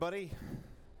Buddy,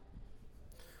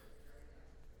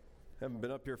 haven't been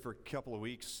up here for a couple of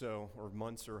weeks, or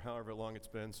months, or however long it's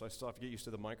been, so I still have to get used to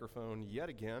the microphone yet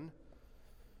again.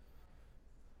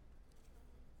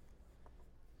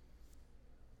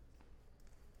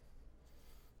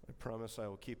 I promise I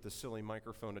will keep the silly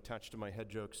microphone attached to my head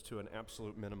jokes to an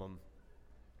absolute minimum.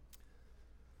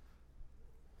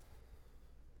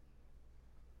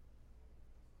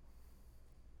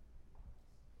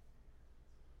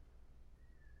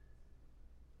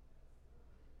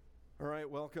 All right,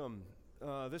 welcome.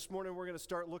 This morning we're going to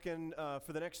start looking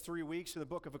for the next 3 weeks in the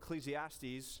book of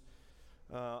Ecclesiastes.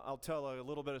 I'll tell a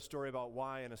little bit of story about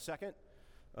why in a second.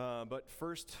 But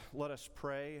first, let us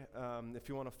pray. If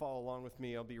you want to follow along with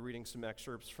me, I'll be reading some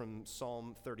excerpts from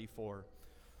Psalm 34.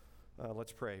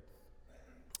 Let's pray.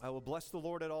 I will bless the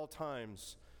Lord at all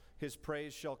times. His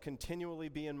praise shall continually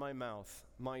be in my mouth.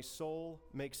 My soul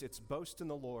makes its boast in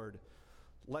the Lord.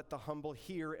 Let the humble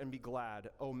hear and be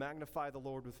glad. O magnify the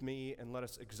Lord with me, and let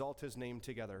us exalt his name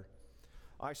together.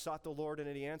 I sought the Lord,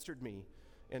 and he answered me,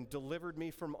 and delivered me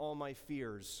from all my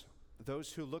fears.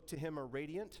 Those who look to him are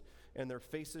radiant, and their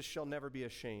faces shall never be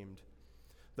ashamed.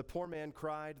 The poor man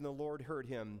cried, and the Lord heard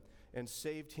him, and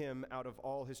saved him out of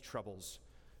all his troubles.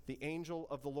 The angel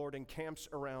of the Lord encamps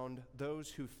around those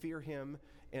who fear him,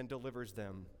 and delivers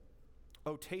them.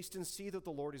 O taste and see that the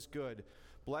Lord is good.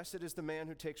 Blessed is the man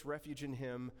who takes refuge in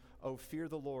him. O fear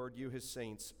the Lord, you his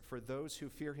saints, for those who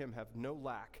fear him have no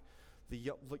lack.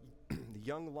 The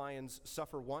young lions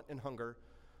suffer want and hunger,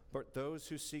 but those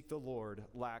who seek the Lord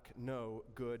lack no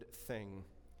good thing.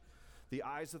 The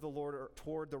eyes of the Lord are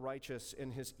toward the righteous,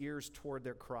 and his ears toward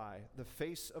their cry. The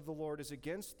face of the Lord is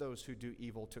against those who do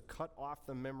evil, to cut off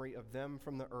the memory of them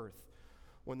from the earth.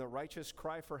 When the righteous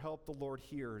cry for help, the Lord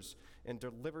hears and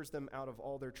delivers them out of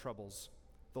all their troubles.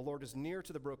 The Lord is near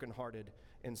to the brokenhearted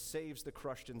and saves the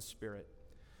crushed in spirit.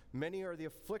 Many are the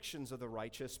afflictions of the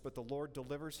righteous, but the Lord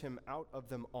delivers him out of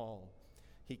them all.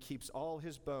 He keeps all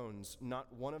his bones,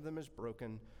 not one of them is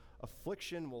broken.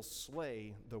 Affliction will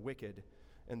slay the wicked,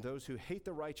 and those who hate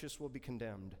the righteous will be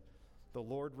condemned. The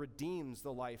Lord redeems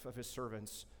the life of his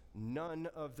servants. None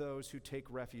of those who take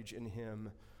refuge in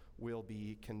him will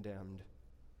be condemned.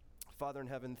 Father in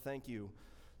heaven, thank you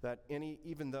that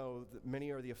even though many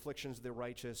are the afflictions of the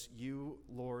righteous, you,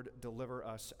 Lord, deliver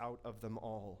us out of them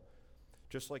all.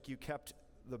 Just like you kept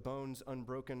the bones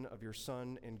unbroken of your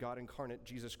Son and God incarnate,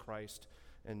 Jesus Christ,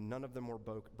 and none of them were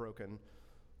broken.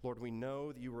 Lord, we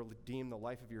know that you will redeem the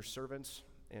life of your servants,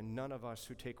 and none of us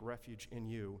who take refuge in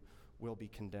you will be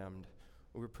condemned.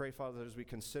 We pray, Father, that as we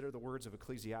consider the words of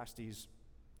Ecclesiastes,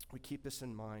 we keep this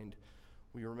in mind.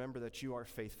 We remember that you are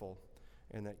faithful,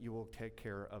 and that you will take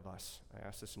care of us. I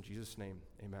ask this in Jesus' name,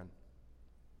 amen.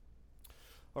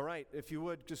 All right, if you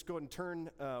would, just go and turn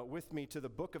with me to the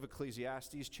book of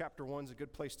Ecclesiastes. Chapter 1 is a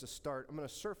good place to start. I'm going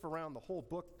to surf around the whole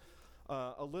book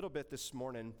a little bit this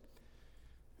morning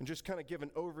and just kind of give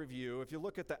an overview. If you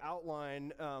look at the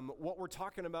outline, what we're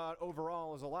talking about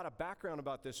overall is a lot of background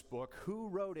about this book, who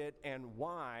wrote it and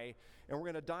why, and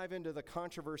we're going to dive into the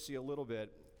controversy a little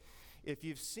bit. If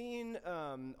you've seen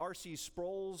R.C.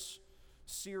 Sproul's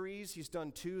series, he's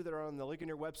done 2 that are on the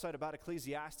Ligonier website about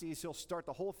Ecclesiastes. He'll start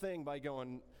the whole thing by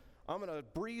going, I'm going to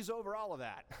breeze over all of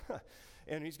that.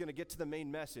 And he's going to get to the main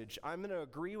message. I'm going to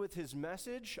agree with his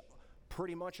message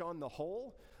pretty much on the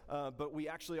whole, but we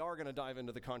actually are going to dive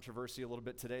into the controversy a little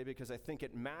bit today because I think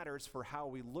it matters for how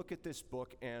we look at this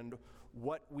book and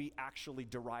what we actually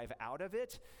derive out of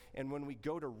it. And when we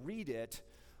go to read it,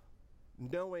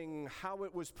 knowing how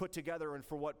it was put together and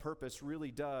for what purpose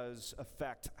really does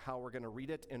affect how we're going to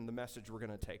read it and the message we're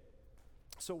going to take.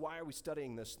 So why are we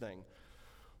studying this thing?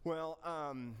 Well,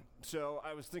 so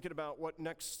I was thinking about what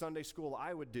next Sunday school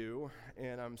I would do,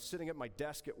 and I'm sitting at my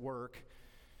desk at work,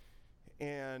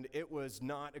 and it was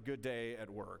not a good day at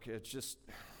work. It's just,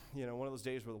 one of those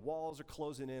days where the walls are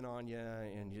closing in on you,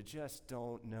 and you just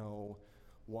don't know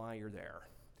why you're there.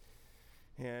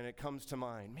 And it comes to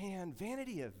mind, man,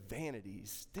 vanity of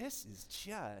vanities. This is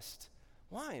just,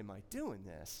 why am I doing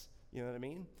this? You know what I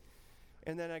mean?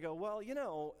 And then I go, well,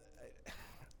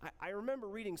 I remember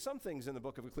reading some things in the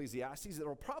book of Ecclesiastes that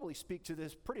will probably speak to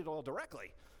this pretty well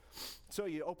directly. So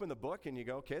you open the book and you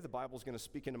go, okay, the Bible's going to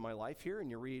speak into my life here, and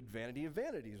you read vanity of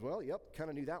vanities. Well, yep, kind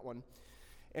of knew that one.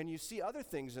 And you see other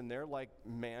things in there like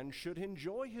man should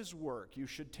enjoy his work. You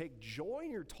should take joy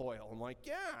in your toil. I'm like,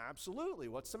 yeah, absolutely.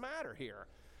 What's the matter here?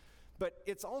 But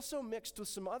it's also mixed with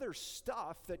some other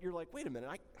stuff that you're like, wait a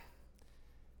minute,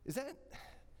 did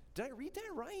I read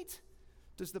that right?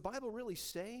 Does the Bible really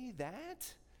say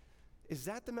that? Is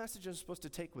that the message I'm supposed to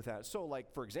take with that? So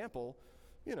like, for example,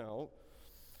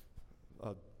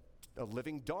 a a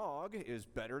living dog is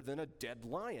better than a dead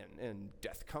lion, and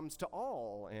death comes to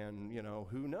all, and,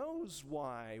 who knows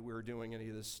why we're doing any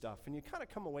of this stuff. And you kind of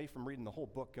come away from reading the whole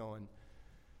book going,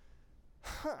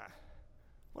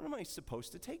 what am I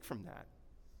supposed to take from that?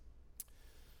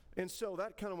 And so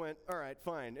that kind of went, all right,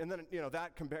 fine. And then,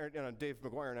 that compared, Dave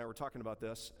McGuire and I were talking about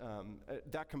this,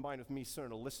 that combined with me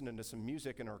sort of listening to some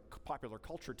music in our popular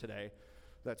culture today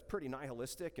that's pretty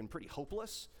nihilistic and pretty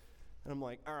hopeless. And I'm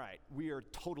like, all right, we are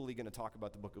totally going to talk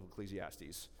about the book of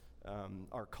Ecclesiastes.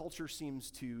 Our culture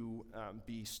seems to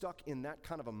be stuck in that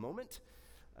kind of a moment,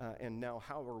 and now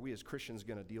how are we as Christians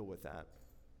going to deal with that?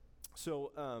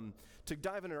 So to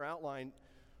dive into our outline,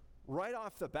 right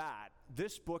off the bat,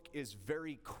 this book is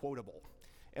very quotable.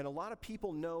 And a lot of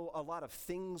people know a lot of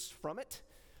things from it.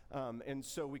 And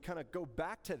so we kind of go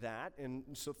back to that. And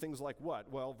so things like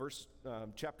what? Well,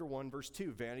 chapter 1, verse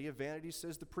 2, vanity of vanities,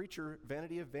 says the preacher,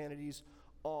 vanity of vanities,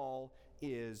 all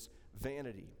is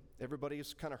vanity.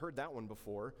 Everybody's kind of heard that one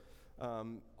before.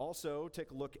 Also,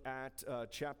 take a look at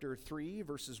chapter 3,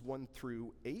 verses 1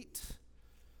 through 8.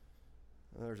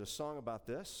 There's a song about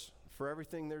this. For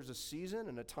everything there's a season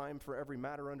and a time for every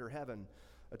matter under heaven,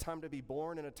 a time to be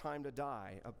born and a time to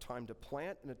die, a time to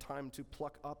plant and a time to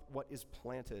pluck up what is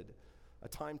planted, a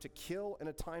time to kill and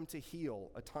a time to heal,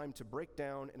 a time to break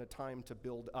down and a time to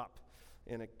build up.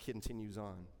 And it continues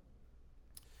on.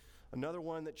 Another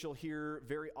one that you'll hear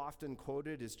very often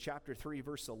quoted is chapter 3,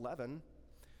 verse 11.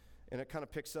 And it kind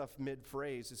of picks up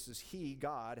mid-phrase. It says, He,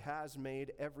 God, has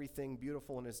made everything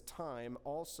beautiful in His time.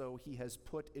 Also, He has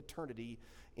put eternity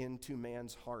into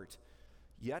man's heart.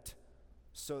 Yet,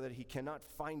 so that he cannot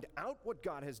find out what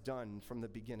God has done from the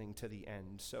beginning to the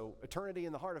end. So, eternity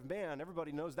in the heart of man,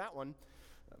 everybody knows that one.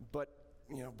 But,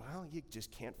 you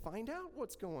just can't find out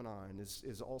what's going on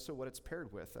is also what it's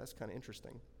paired with. That's kind of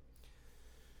interesting.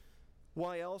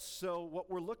 Why else? So, what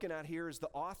we're looking at here is the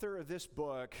author of this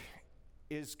book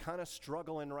is kind of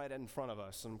struggling right in front of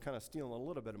us. I'm kind of stealing a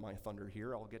little bit of my thunder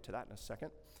here. I'll get to that in a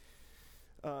second.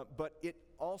 But it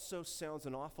also sounds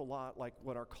an awful lot like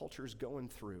what our culture is going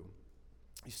through.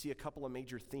 You see a couple of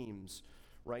major themes,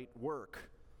 right? Work,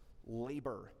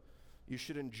 labor. You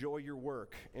should enjoy your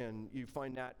work. And you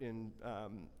find that in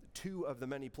two of the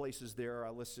many places there. I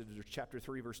listed chapter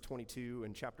 3, verse 22,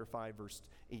 and chapter 5, verse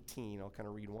 18. I'll kind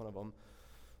of read one of them.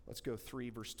 Let's go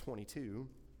 3, verse 22.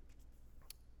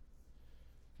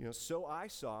 So I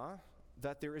saw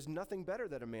that there is nothing better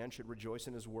that a man should rejoice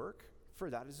in his work, for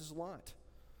that is his lot.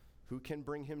 Who can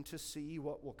bring him to see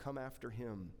what will come after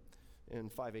him?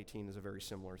 And 5:18 is a very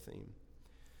similar theme.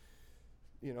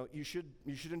 You should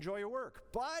enjoy your work,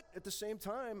 but at the same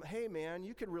time, hey man,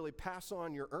 you could really pass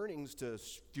on your earnings to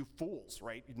few fools,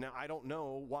 right? Now I don't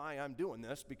know why I'm doing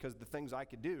this, because the things I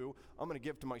could do, I'm going to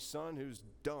give to my son who's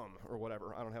dumb or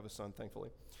whatever. I don't have a son,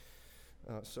 thankfully.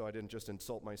 So I didn't just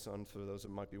insult my son, for those that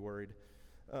might be worried.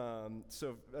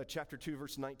 Chapter 2,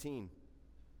 verse 19.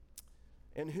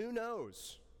 And who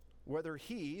knows whether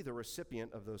he, the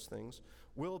recipient of those things,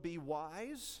 will be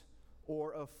wise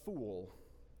or a fool.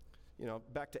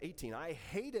 Back to 18. I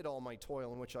hated all my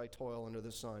toil in which I toil under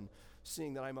the sun,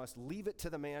 seeing that I must leave it to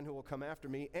the man who will come after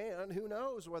me, and who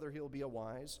knows whether he will be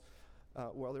wise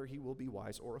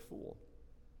or a fool.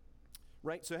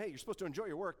 Right? So, hey, you're supposed to enjoy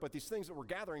your work, but these things that we're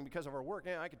gathering because of our work,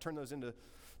 I could turn those into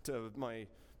my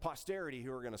posterity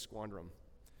who are going to squander them.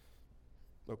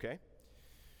 Okay?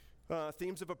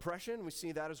 Themes of oppression, we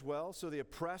see that as well. So the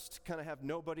oppressed kind of have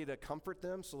nobody to comfort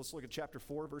them. So let's look at chapter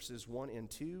 4, verses 1 and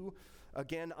 2.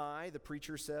 Again, the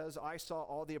preacher says, I saw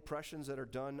all the oppressions that are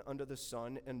done under the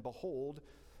sun, and behold,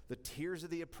 the tears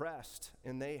of the oppressed,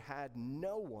 and they had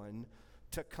no one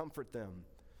to comfort them.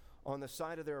 On the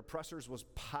side of their oppressors was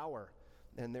power,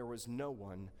 and there was no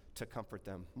one to comfort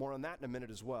them. More on that in a minute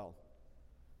as well.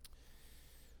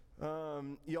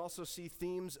 You also see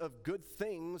themes of good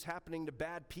things happening to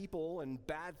bad people and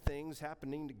bad things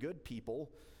happening to good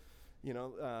people.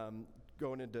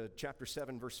 Going into chapter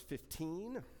 7, verse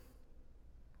 15.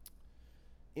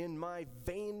 In my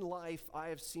vain life I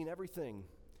have seen everything.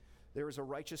 There is a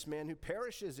righteous man who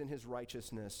perishes in his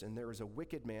righteousness, and there is a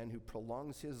wicked man who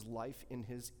prolongs his life in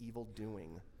his evil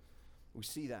doing. We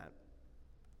see that.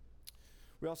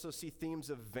 We also see themes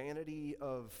of vanity,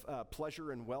 of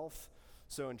pleasure and wealth.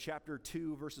 So in chapter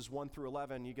 2, verses 1 through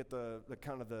 11, you get the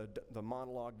kind of the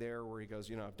monologue there where he goes,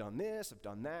 I've done this, I've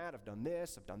done that, I've done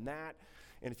this, I've done that.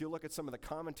 And if you look at some of the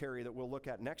commentary that we'll look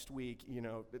at next week,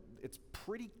 it's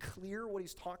pretty clear what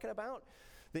he's talking about.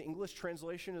 The English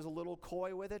translation is a little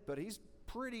coy with it, but he's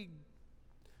pretty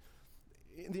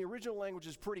the original language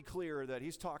is pretty clear that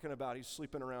he's talking about he's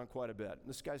sleeping around quite a bit.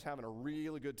 This guy's having a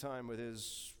really good time with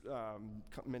his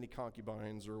many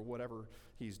concubines or whatever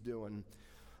he's doing.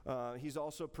 He's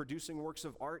also producing works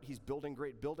of art. He's building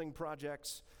great building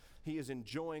projects. He is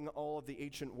enjoying all of the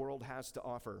ancient world has to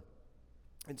offer.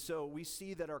 And so we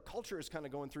see that our culture is kind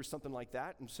of going through something like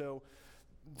that. And so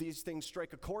these things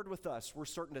strike a chord with us. We're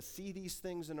starting to see these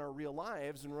things in our real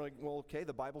lives, and we're like, well, okay,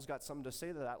 the Bible's got something to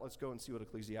say to that. Let's go and see what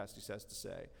Ecclesiastes has to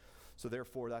say. So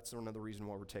therefore, that's another reason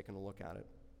why we're taking a look at it.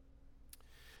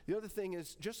 The other thing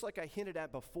is, just like I hinted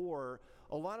at before,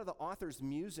 a lot of the author's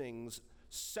musings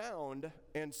sound,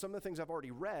 and some of the things I've already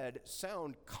read,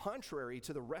 sound contrary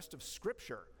to the rest of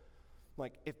Scripture.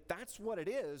 Like, if that's what it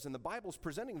is, and the Bible's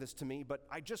presenting this to me, but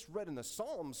I just read in the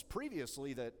Psalms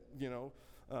previously that,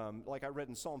 like I read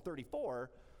in Psalm 34,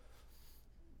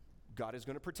 God is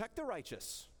going to protect the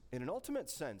righteous in an ultimate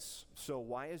sense. So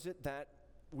why is it that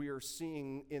we are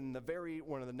seeing in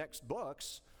one of the next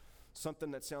books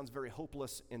something that sounds very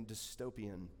hopeless and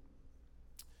dystopian?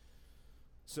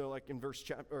 So like in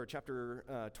chapter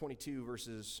 2,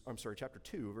 verses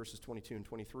 22 and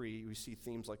 23, we see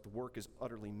themes like the work is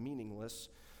utterly meaningless.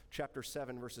 Chapter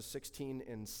 7, verses 16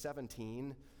 and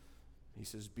 17, he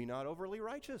says, be not overly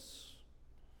righteous.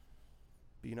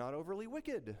 Be not overly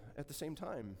wicked at the same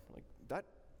time.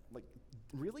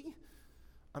 Really?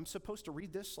 I'm supposed to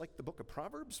read this like the book of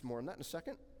Proverbs? More on that in a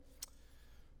second.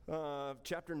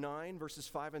 Chapter 9, verses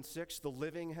 5 and 6, the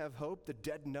living have hope, the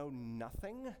dead know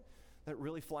nothing. That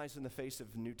really flies in the face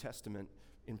of the New Testament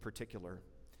in particular.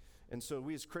 And so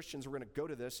we as Christians, we're going to go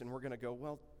to this and we're going to go,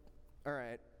 well, all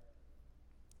right,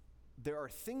 there are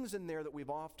things in there that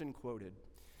we've often quoted.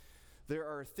 There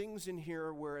are things in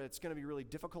here where it's going to be really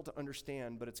difficult to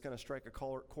understand, but it's going to strike a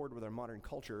chord with our modern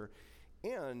culture.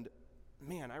 And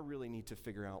man, I really need to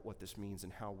figure out what this means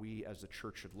and how we as a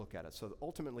church should look at it. So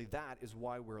ultimately, that is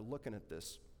why we're looking at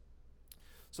this.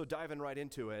 So diving right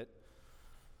into it,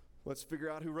 let's figure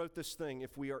out who wrote this thing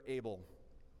if we are able.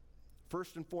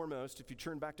 First and foremost, if you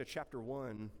turn back to chapter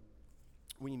 1,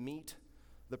 we meet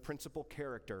the principal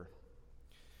character.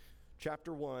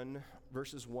 Chapter 1,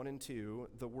 verses 1 and 2,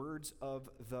 the words of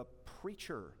the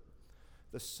preacher,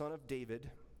 the son of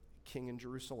David, king in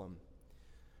Jerusalem.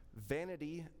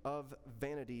 Vanity of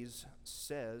vanities,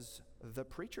 says the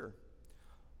preacher.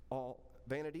 All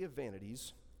vanity of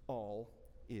vanities, all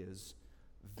is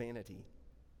vanity.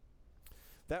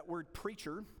 That word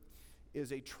preacher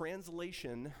is a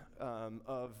translation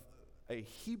of a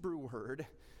Hebrew word.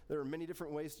 There are many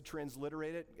different ways to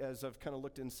transliterate it, as I've kind of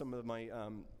looked in some of my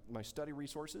my study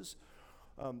resources.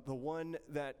 The one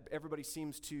that everybody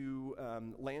seems to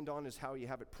land on is how you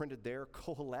have it printed there.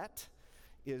 Kohelet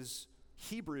is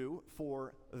Hebrew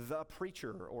for the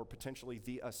preacher, or potentially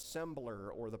the assembler,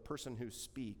 or the person who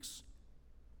speaks.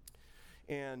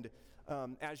 And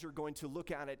as you're going to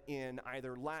look at it in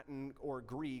either Latin or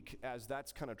Greek, as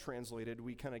that's kind of translated,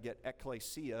 we kind of get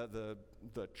ecclesia,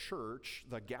 the church,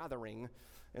 the gathering.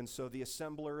 And so the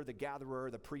assembler, the gatherer,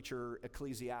 the preacher,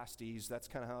 Ecclesiastes, that's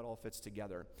kind of how it all fits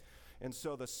together. And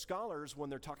so the scholars, when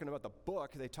they're talking about the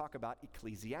book, they talk about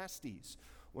Ecclesiastes.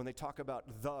 When they talk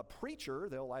about the preacher,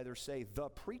 they'll either say the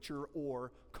preacher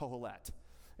or Kohelet.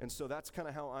 And so that's kind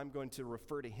of how I'm going to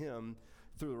refer to him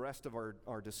through the rest of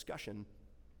our discussion.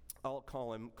 I'll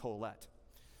call him Kohelet.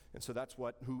 And so that's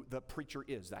who the preacher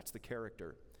is. That's the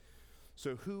character.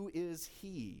 So who is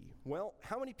he? Well,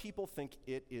 how many people think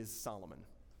it is Solomon?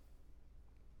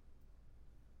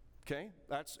 Okay,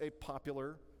 that's a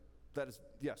popular,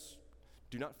 yes.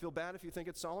 Do not feel bad if you think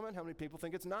it's Solomon. How many people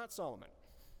think it's not Solomon?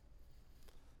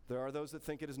 There are those that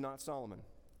think it is not Solomon.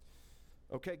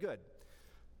 Okay, good.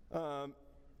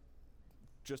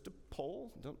 Just a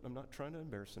poll. I'm not trying to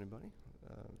embarrass anybody.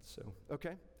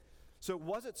 Okay. So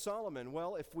was it Solomon?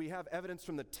 Well, if we have evidence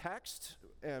from the text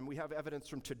and we have evidence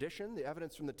from tradition, the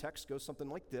evidence from the text goes something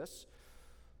like this.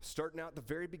 Starting out at the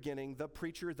very beginning, the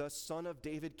preacher, the son of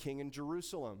David, king in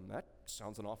Jerusalem. That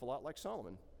sounds an awful lot like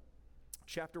Solomon.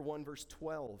 Chapter 1, verse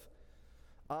 12.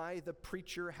 I, the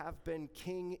preacher, have been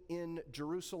king in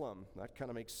Jerusalem. That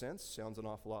kind of makes sense. Sounds an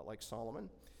awful lot like Solomon.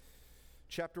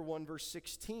 Chapter 1, verse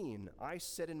 16, I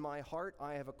said in my heart,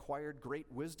 I have acquired great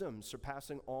wisdom,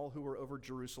 surpassing all who were over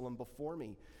Jerusalem before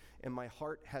me, and my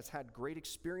heart has had great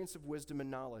experience of wisdom and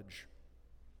knowledge.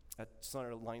 That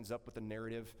sort of lines up with the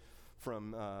narrative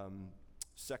from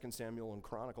 2 Samuel and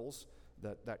Chronicles,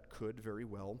 that could very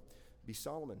well be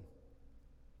Solomon.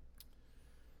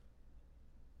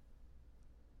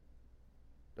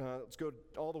 Let's go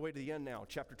all the way to the end now,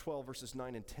 chapter 12, verses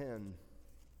 9 and 10.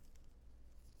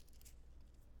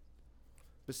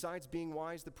 Besides being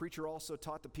wise, the preacher also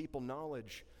taught the people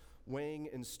knowledge. weighing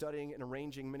and studying and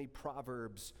arranging many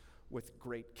proverbs with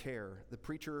great care. The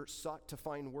preacher sought to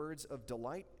find words of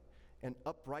delight, and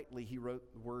uprightly he wrote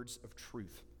words of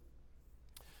truth.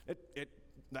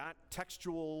 That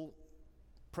textual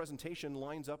presentation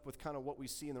lines up with kind of what we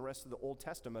see in the rest of the Old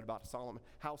Testament about Solomon,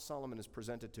 how Solomon is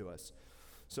presented to us.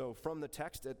 So from the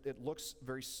text, it looks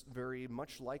very, very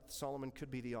much like Solomon could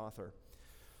be the author.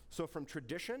 So from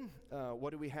tradition,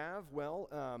 what do we have? Well,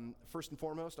 first and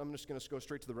foremost, I'm just going to go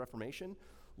straight to the Reformation.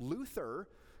 Luther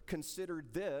considered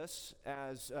this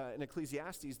as, in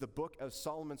Ecclesiastes, the book of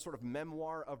Solomon's sort of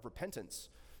memoir of repentance.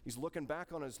 He's looking back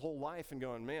on his whole life and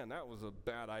going, man, that was a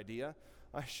bad idea.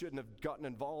 I shouldn't have gotten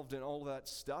involved in all that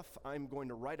stuff. I'm going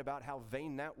to write about how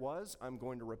vain that was. I'm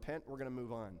going to repent. We're going to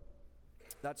move on.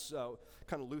 That's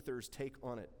kind of Luther's take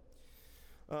on it.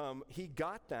 He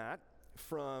got that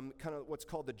from kind of what's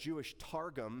called the Jewish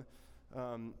Targum.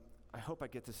 I hope I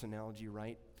get this analogy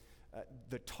right.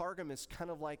 The Targum is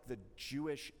kind of like the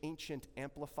Jewish ancient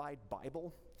Amplified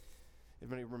Bible.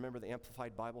 Everybody remember the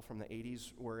Amplified Bible from the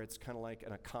 80s, where it's kind of like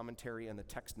a commentary and the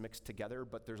text mixed together,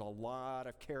 but there's a lot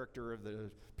of character of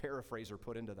the paraphraser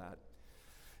put into that.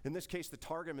 In this case, the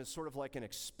Targum is sort of like an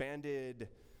expanded,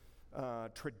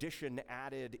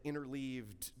 tradition-added,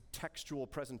 interleaved textual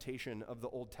presentation of the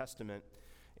Old Testament,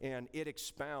 and it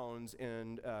expounds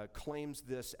and claims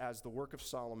this as the work of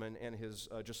Solomon and his,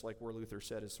 just like where Luther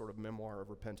said, his sort of memoir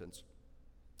of repentance,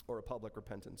 or a public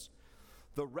repentance.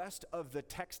 The rest of the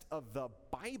text of the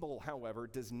Bible, however,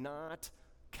 does not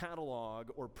catalog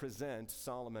or present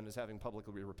Solomon as having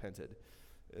publicly repented.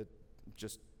 It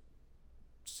just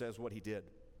says what he did.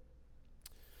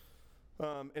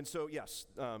 And so, yes,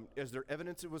 is there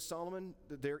evidence it was Solomon?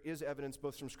 There is evidence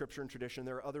both from Scripture and tradition.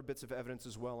 There are other bits of evidence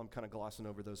as well. I'm kind of glossing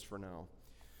over those for now.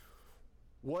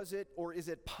 Was it or is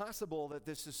it possible that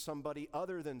this is somebody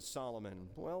other than Solomon?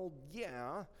 Well,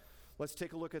 yeah. Let's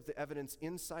take a look at the evidence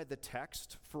inside the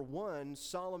text. For one,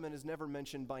 Solomon is never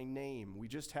mentioned by name. We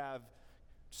just have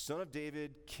son of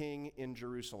David, king in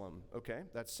Jerusalem. Okay,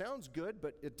 that sounds good,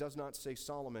 but it does not say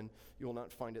Solomon. You will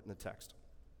not find it in the text.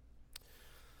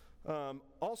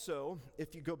 Also,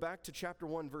 if you go back to chapter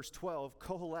 1, verse 12,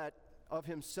 Kohelet of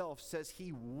himself says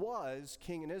he was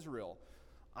king in Israel.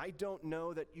 I don't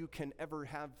know that you can ever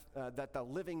have, that the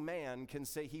living man can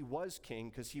say he was king,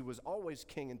 because he was always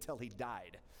king until he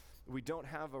died. We don't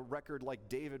have a record like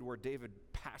David where David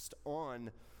passed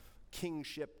on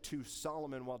kingship to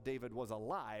Solomon while David was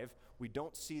alive. We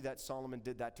don't see that Solomon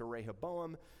did that to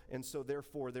Rehoboam, and so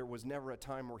therefore there was never a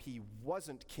time where he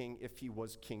wasn't king if he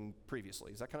was king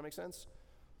previously. Does that kind of make sense?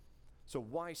 So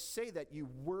why say that you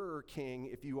were king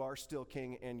if you are still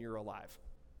king and you're alive?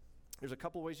 There's a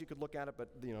couple ways you could look at it, but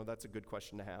that's a good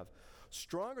question to have.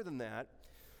 Stronger than that,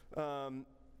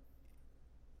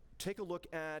 take a look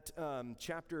at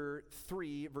chapter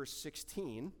 3, verse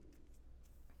 16.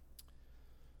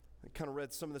 I kind of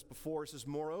read some of this before. It says,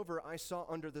 "Moreover, I saw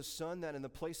under the sun that in the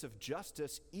place of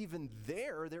justice, even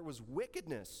there was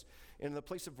wickedness. And in the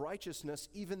place of righteousness,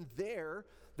 even there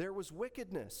was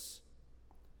wickedness."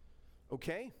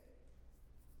 Okay?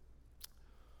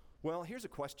 Well, here's a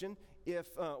question.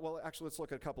 Actually, let's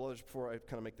look at a couple others before I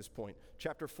kind of make this point.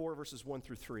 Chapter 4, verses 1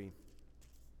 through 3.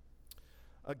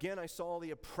 "Again, I saw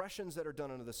the oppressions that are done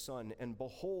under the sun, and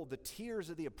behold, the tears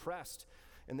of the oppressed,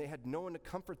 and they had no one to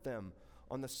comfort them.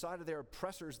 On the side of their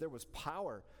oppressors there was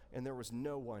power, and there was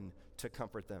no one to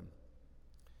comfort them."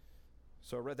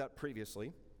 So I read that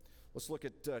previously. Let's look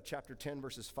at chapter 10,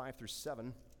 verses 5 through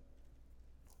 7.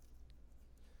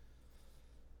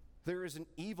 "There is an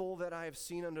evil that I have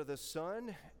seen under the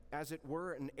sun, as it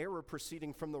were an error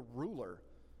proceeding from the ruler.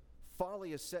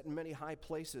 Folly is set in many high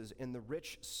places, and the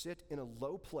rich sit in a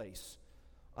low place.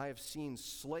 I have seen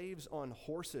slaves on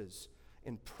horses,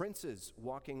 and princes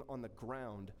walking on the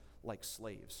ground like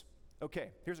slaves."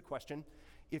 Okay, here's a question.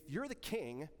 If you're the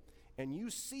king and you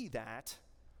see that,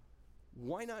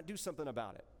 why not do something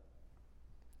about it?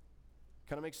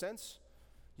 Kind of make sense?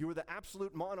 You were the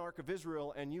absolute monarch of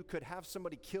Israel and you could have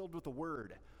somebody killed with a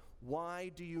word. Why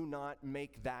do you not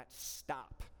make that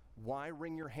stop? Why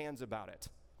wring your hands about it?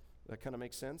 That kind of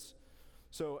makes sense?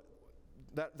 So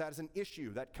that is an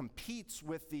issue that competes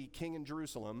with the king in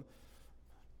Jerusalem.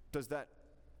 Does that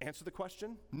answer the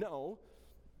question? No,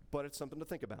 but it's something to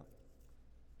think about.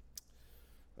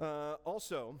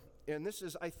 Also, and this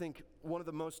is, I think, one of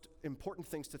the most important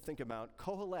things to think about,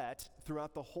 Kohelet,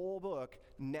 throughout the whole book,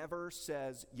 never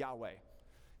says Yahweh.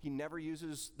 He never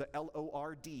uses the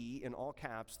L-O-R-D in all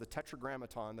caps, the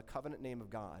tetragrammaton, the covenant name of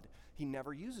God. He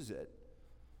never uses it.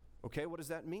 Okay, what does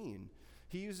that mean?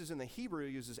 He uses, in the Hebrew,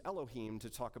 uses Elohim to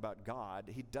talk about God.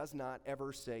 He does not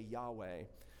ever say Yahweh.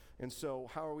 And so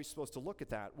how are we supposed to look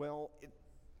at that? Well,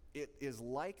 it is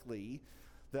likely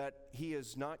that he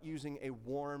is not using a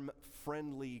warm,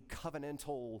 friendly,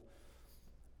 covenantal,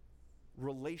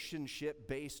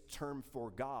 relationship-based term for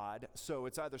God. So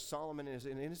it's either Solomon is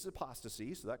in his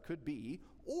apostasy, so that could be,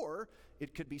 or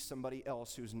it could be somebody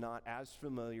else who's not as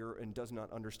familiar and does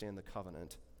not understand the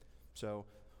covenant. So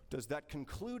does that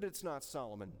conclude it's not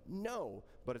Solomon? No,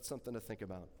 but it's something to think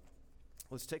about.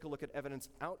 Let's take a look at evidence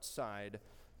outside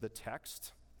the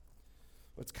text.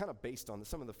 It's kind of based on,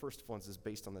 some of the first ones is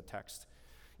based on the text.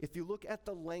 If you look at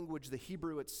the language, the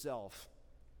Hebrew itself,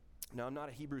 now I'm not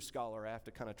a Hebrew scholar, I have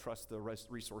to kind of trust the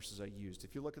resources I used.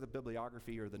 If you look at the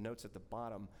bibliography or the notes at the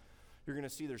bottom, you're going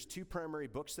to see there's two primary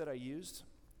books that I used.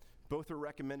 Both are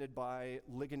recommended by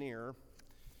Ligonier,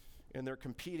 and they're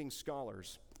competing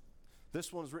scholars.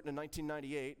 This one was written in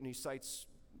 1998, and he cites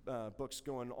books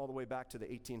going all the way back to the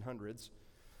 1800s.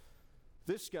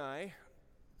 This guy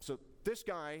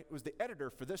was the editor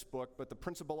for this book, but the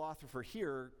principal author for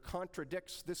here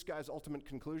contradicts this guy's ultimate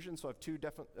conclusion, so I have two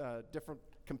different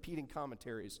competing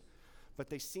commentaries. But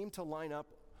they seem to line up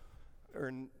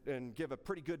and give a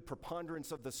pretty good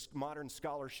preponderance of the modern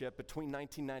scholarship between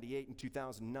 1998 and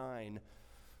 2009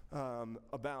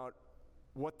 about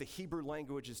what the Hebrew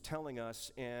language is telling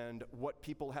us and what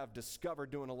people have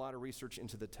discovered doing a lot of research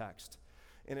into the text.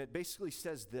 And it basically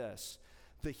says this: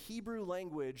 the Hebrew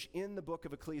language in the book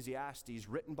of Ecclesiastes,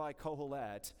 written by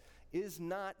Kohelet, is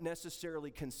not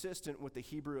necessarily consistent with the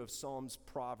Hebrew of Psalms,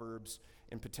 Proverbs,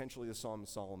 and potentially the Song of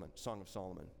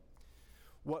Solomon.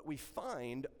 What we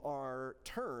find are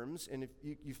terms, and if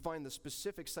you find the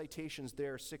specific citations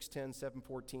there, 610,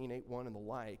 714, 81, and the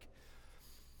like,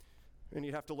 and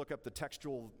you'd have to look up the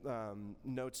textual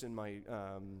notes in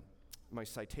my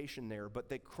citation there,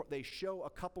 but they show a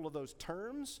couple of those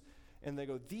terms, and they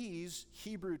go, these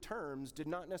Hebrew terms did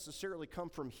not necessarily come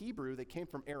from Hebrew, they came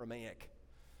from Aramaic.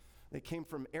 They came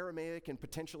from Aramaic and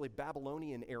potentially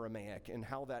Babylonian Aramaic, and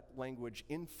how that language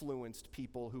influenced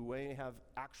people who may have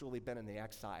actually been in the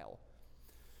exile.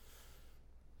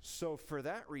 So for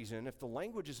that reason, if the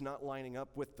language is not lining up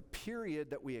with the period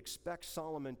that we expect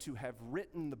Solomon to have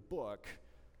written the book,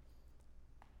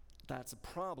 that's a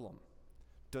problem.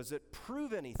 Does it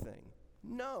prove anything?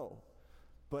 No.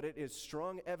 But it is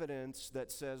strong evidence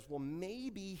that says, well,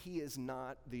 maybe he is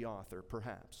not the author,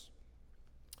 perhaps.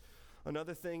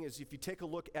 Another thing is, if you take a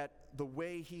look at the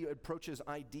way he approaches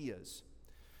ideas,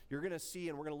 you're going to see,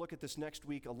 and we're going to look at this next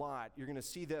week a lot, you're going to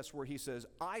see this where he says,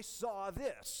 I saw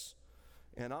this,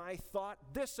 and I thought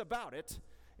this about it,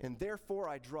 and therefore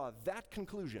I draw that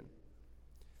conclusion.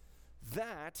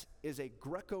 That is a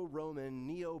Greco-Roman,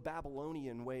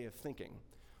 Neo-Babylonian way of thinking.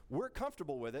 We're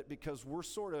comfortable with it because we're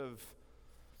sort of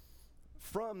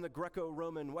from the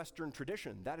Greco-Roman Western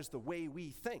tradition. That is the way we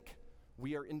think.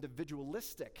 We are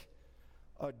individualistic.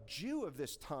 A Jew of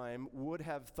this time would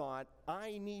have thought,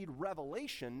 I need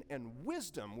revelation and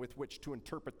wisdom with which to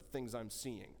interpret the things I'm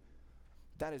seeing.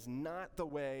 That is not the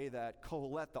way that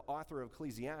Kohelet, the author of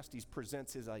Ecclesiastes,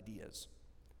 presents his ideas.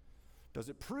 Does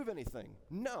it prove anything?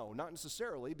 No, not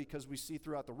necessarily, because we see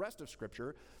throughout the rest of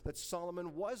Scripture that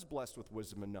Solomon was blessed with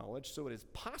wisdom and knowledge, so it is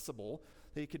possible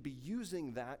that he could be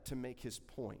using that to make his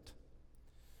point.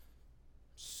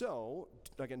 So,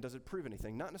 again, does it prove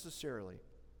anything? Not necessarily.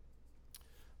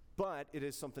 But it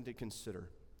is something to consider.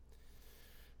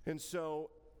 And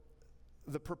so,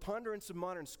 the preponderance of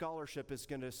modern scholarship is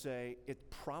going to say it's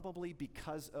probably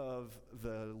because of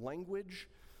the language,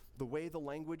 the way the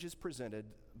language is presented,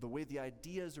 the way the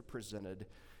ideas are presented.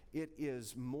 It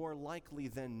is more likely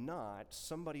than not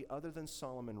somebody other than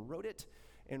Solomon wrote it,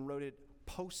 and wrote it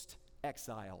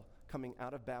post-exile, coming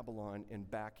out of Babylon and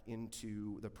back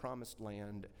into the promised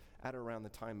land at around the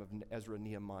time of Ezra,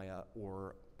 Nehemiah,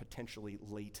 or potentially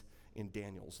late in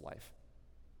Daniel's life.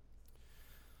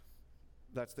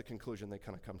 That's the conclusion they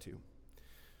kind of come to.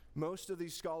 Most of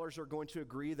these scholars are going to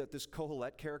agree that this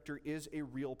Kohelet character is a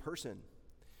real person.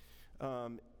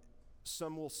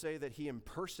 Some will say that he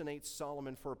impersonates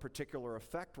Solomon for a particular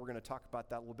effect. We're going to talk about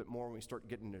that a little bit more when we start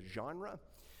getting into genre.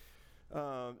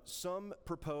 Some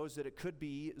propose that it could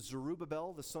be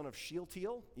Zerubbabel, the son of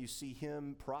Shealtiel. You see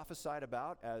him prophesied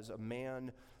about as a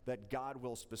man that God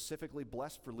will specifically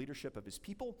bless for leadership of his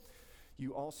people.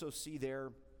 You also see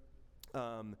there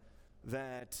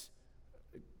that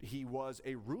he was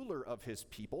a ruler of his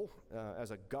people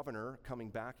as a governor coming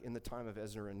back in the time of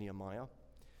Ezra and Nehemiah.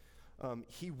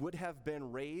 He would have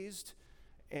been raised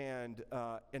and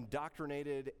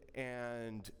indoctrinated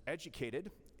and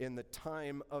educated in the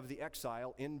time of the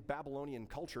exile in Babylonian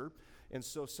culture. And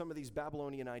so some of these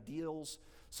Babylonian ideals,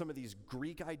 some of these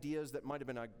Greek ideas that might have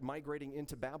been migrating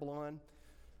into Babylon,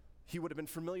 he would have been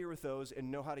familiar with those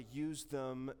and know how to use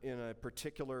them in a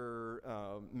particular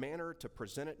manner to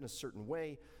present it in a certain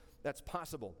way. That's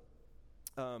possible.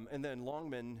 And then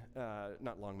Bartholomew,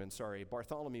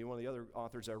 one of the other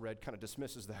authors I read, kind of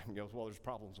dismisses that and goes, well, there's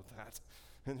problems with that.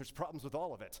 And there's problems with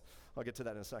all of it. I'll get to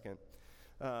that in a second.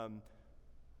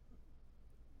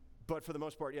 But for the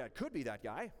most part, yeah, it could be that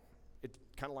guy. It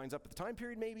kind of lines up with the time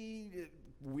period, maybe.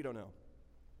 We don't know.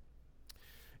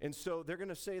 And so they're going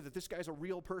to say that this guy's a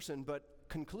real person, but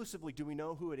conclusively, do we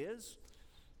know who it is?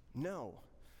 No.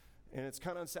 And it's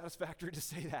kind of unsatisfactory to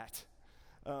say that.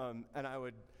 And I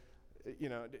would,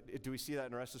 do we see that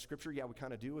in the rest of Scripture? Yeah, we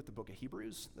kind of do with the book of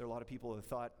Hebrews. There are a lot of people who have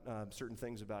thought certain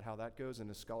things about how that goes, and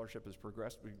as scholarship has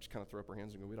progressed, we just kind of throw up our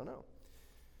hands and go, we don't know.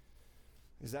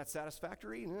 Is that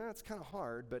satisfactory? No, it's kind of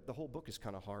hard, but the whole book is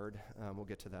kind of hard. We'll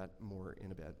get to that more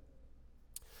in a bit.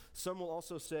 Some will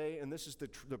also say, and this is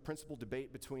the principal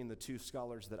debate between the two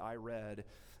scholars that I read,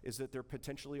 is that there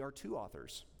potentially are two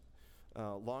authors.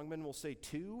 Longman will say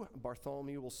two,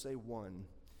 Bartholomew will say one.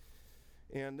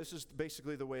 And this is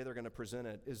basically the way they're going to present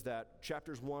it, is that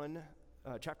chapter 1,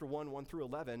 1 through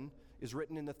 11, is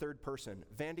written in the third person.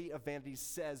 Vanity of Vanities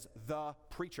says, the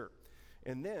preacher.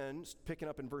 And then, picking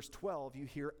up in verse 12, you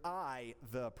hear, I,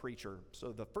 the preacher.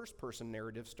 So the first person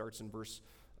narrative starts in verse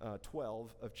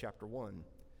 12 of chapter 1.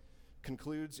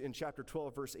 Concludes in chapter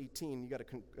 12, verse 18. You got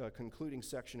a concluding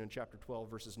section in chapter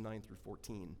 12, verses 9 through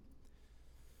 14.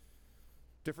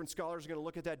 Different scholars are going to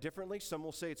look at that differently. Some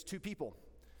will say it's two people.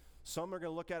 Some are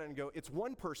going to look at it and go, it's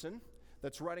one person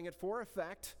that's writing it for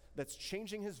effect, that's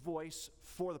changing his voice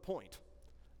for the point.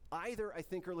 Either, I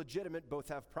think, are legitimate. Both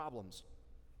have problems.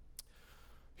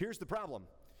 Here's the problem.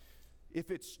 If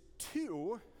it's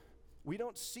two, we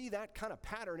don't see that kind of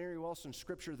pattern anywhere else in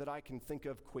Scripture that I can think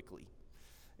of quickly.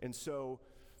 And so,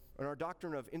 in our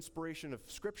doctrine of inspiration of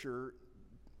Scripture,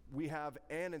 we have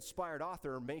an inspired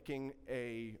author making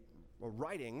a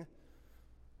writing,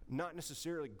 not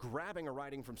necessarily grabbing a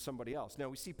writing from somebody else. Now,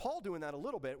 we see Paul doing that a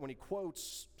little bit when he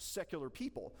quotes secular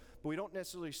people, but we don't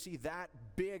necessarily see that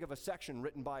big of a section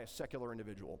written by a secular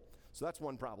individual. So that's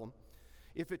one problem.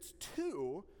 If it's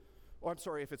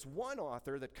if it's one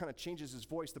author that kind of changes his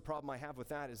voice, the problem I have with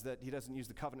that is that he doesn't use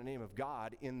the covenant name of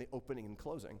God in the opening and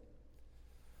closing.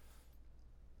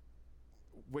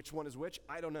 Which one is which?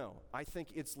 I don't know. I think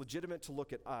it's legitimate to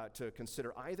look at, to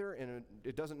consider either, and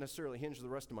it doesn't necessarily hinge the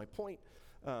rest of my point.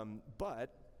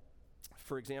 But,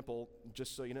 for example,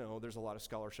 just so you know, there's a lot of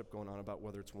scholarship going on about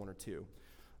whether it's one or two.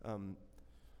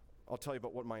 I'll tell you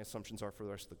about what my assumptions are for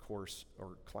the rest of the course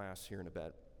or class here in a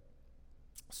bit.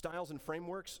 Styles and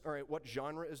frameworks. All right, what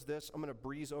genre is this? I'm going to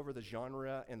breeze over the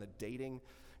genre and the dating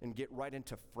and get right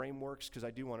into frameworks because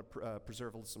I do want to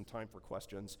preserve some time for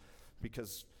questions,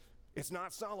 because it's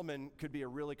not Solomon could be a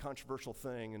really controversial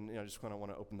thing, and I just kind of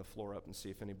want to open the floor up and see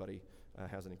if anybody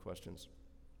has any questions.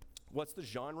 What's the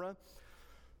genre?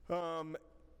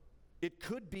 It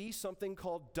could be something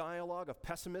called dialogue of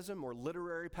pessimism or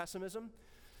literary pessimism.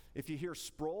 If you hear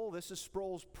Sproul, this is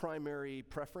Sproul's primary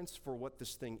preference for what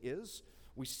this thing is.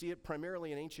 We see it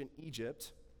primarily in ancient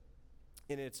Egypt,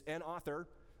 and it's an author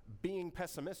being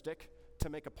pessimistic to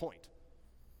make a point.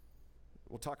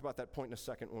 We'll talk about that point in a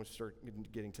second when we start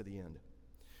getting to the end.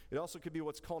 It also could be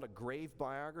what's called a grave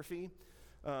biography,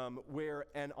 where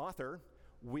an author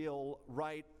will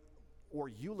write or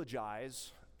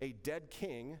eulogize a dead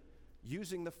king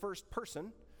using the first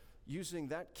person, using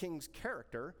that king's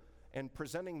character, and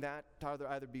presenting that to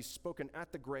either be spoken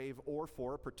at the grave or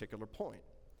for a particular point.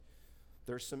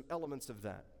 There's some elements of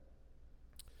that.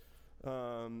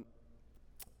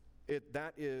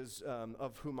 That is,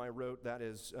 of whom I wrote, that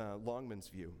is Longman's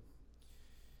view.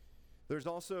 There's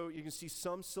also, you can see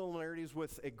some similarities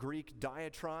with a Greek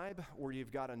diatribe, where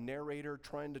you've got a narrator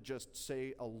trying to just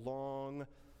say a long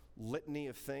litany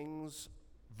of things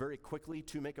very quickly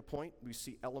to make a point. We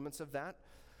see elements of that.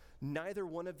 Neither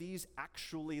one of these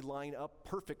actually line up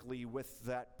perfectly with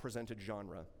that presented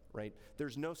genre, right?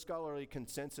 There's no scholarly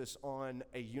consensus on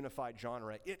a unified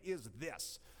genre. It is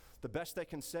this. The best they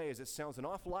can say is it sounds an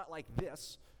awful lot like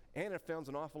this, and it sounds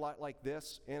an awful lot like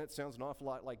this, and it sounds an awful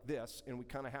lot like this, and we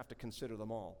kind of have to consider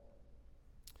them all.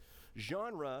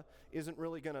 Genre isn't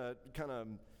really going to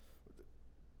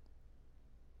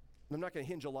I'm not going to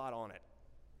hinge a lot on it,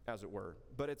 as it were,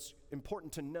 but it's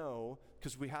important to know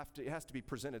because it has to be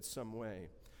presented some way.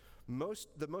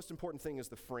 The most important thing is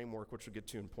the framework, which we'll get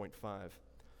to in point 5.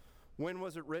 When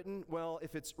was it written? Well,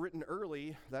 if it's written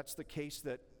early, that's the case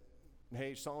that,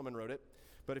 hey, Solomon wrote it,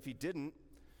 but if he didn't,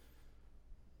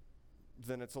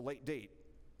 then it's a late date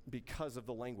because of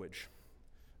the language.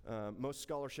 Most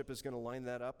scholarship is going to line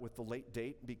that up with the late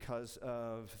date because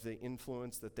of the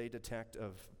influence that they detect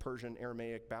of Persian,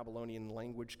 Aramaic, Babylonian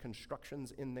language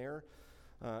constructions in there.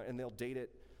 And they'll date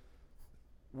it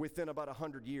within about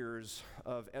 100 years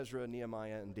of Ezra,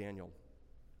 Nehemiah, and Daniel.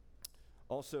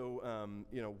 Also,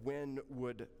 when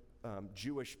would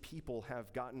Jewish people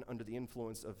have gotten under the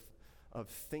influence of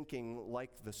thinking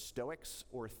like the Stoics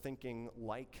or thinking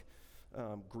like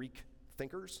Greek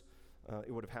thinkers?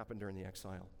 It would have happened during the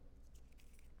exile.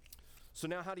 So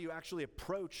now how do you actually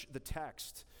approach the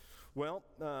text? Well,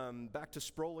 back to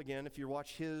Sproul again. If you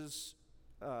watch his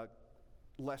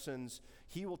lessons,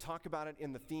 he will talk about it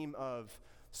in the theme of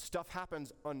stuff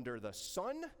happens under the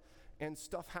sun and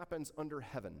stuff happens under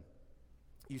heaven.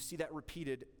 You see that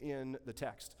repeated in the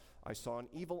text. I saw an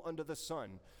evil under the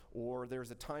sun, or there's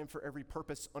a time for every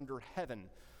purpose under heaven.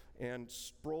 And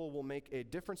Sproul will make a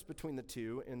difference between the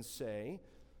two and say,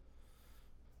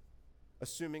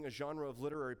 assuming a genre of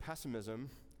literary pessimism,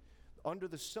 under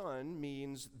the sun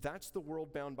means that's the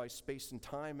world bound by space and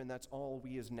time, and that's all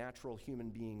we as natural human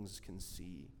beings can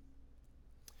see.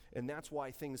 And that's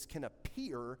why things can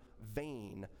appear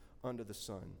vain under the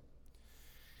sun.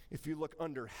 If you look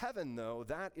under heaven, though,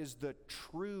 that is the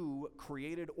true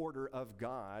created order of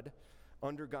God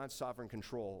under God's sovereign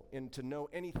control. And to know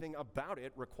anything about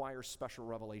it requires special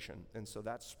revelation. And so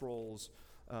that's Sproul's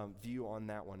view on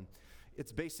that one.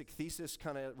 Its basic thesis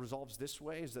kind of resolves this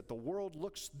way, is that the world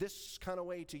looks this kind of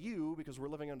way to you because we're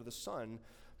living under the sun,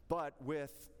 but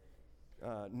with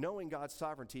knowing God's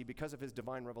sovereignty because of his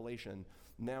divine revelation,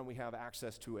 now we have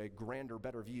access to a grander,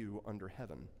 better view under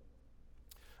heaven.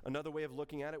 Another way of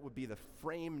looking at it would be the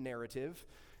frame narrative.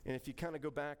 And if you kind of go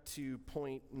back to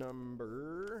point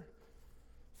number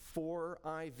 4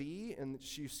 IV, and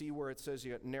you see where it says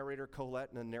you got narrator, Colette,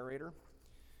 and a narrator.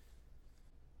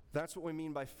 That's what we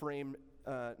mean by frame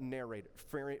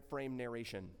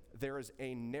narration. There is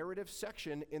a narrative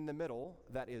section in the middle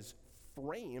that is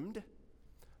framed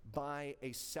by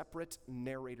a separate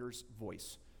narrator's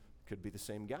voice. Could be the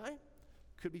same guy,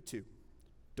 could be two.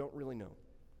 Don't really know.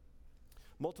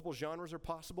 Multiple genres are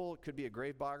possible. It could be a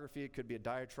grave biography, it could be a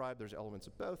diatribe. There's elements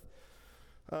of both.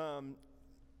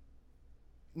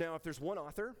 Now, if there's one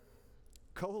author,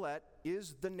 Colette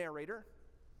is the narrator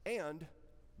and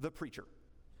the preacher.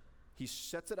 He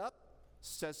sets it up,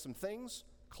 says some things,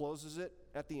 closes it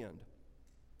at the end.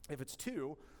 If it's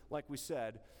two, like we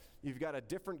said, you've got a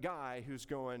different guy who's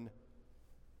going,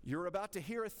 you're about to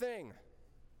hear a thing.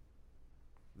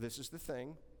 This is the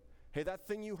thing. Hey, that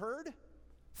thing you heard?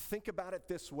 Think about it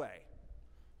this way.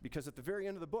 Because at the very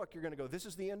end of the book, you're going to go, this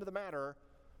is the end of the matter.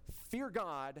 Fear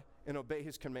God and obey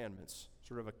his commandments.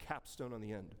 Sort of a capstone on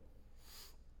the end.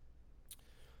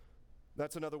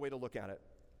 That's another way to look at it.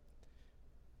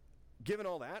 Given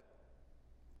all that,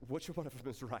 which one of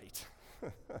them is right?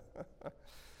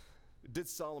 Did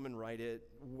Solomon write it?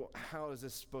 How is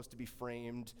this supposed to be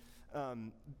framed?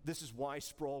 This is why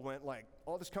Sproul went like,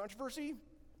 all this controversy?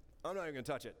 I'm not even going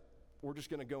to touch it. We're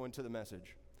just going to go into the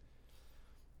message.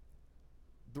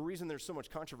 The reason there's so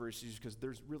much controversy is because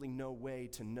there's really no way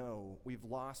to know. We've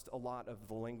lost a lot of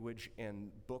the language and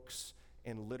books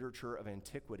and literature of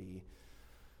antiquity,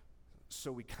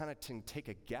 so we kind of can take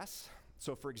a guess.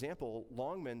 So, for example,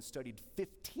 Longman studied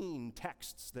 15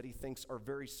 texts that he thinks are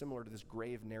very similar to this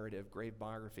grave narrative, grave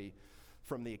biography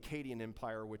from the Akkadian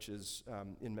Empire, which is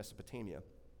in Mesopotamia.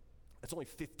 That's only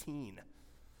 15.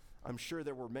 I'm sure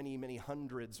there were many, many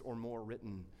hundreds or more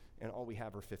written, and all we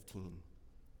have are 15.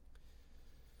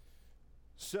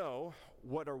 So,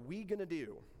 what are we going to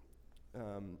do?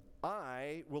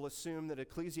 I will assume that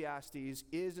Ecclesiastes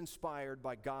is inspired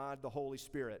by God, the Holy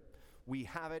Spirit. We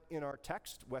have it in our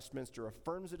text. Westminster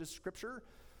affirms it as Scripture.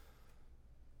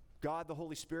 God, the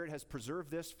Holy Spirit, has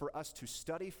preserved this for us to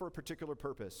study for a particular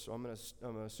purpose. So I'm going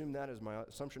to assume that as my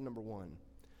assumption number one.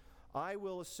 I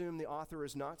will assume the author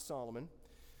is not Solomon,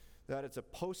 that it's a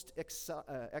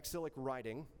post-exilic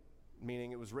writing,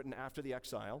 meaning it was written after the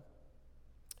exile,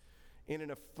 and in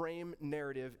a frame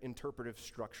narrative interpretive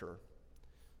structure.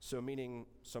 So meaning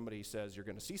somebody says, you're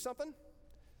going to see something?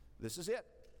 This is it.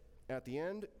 At the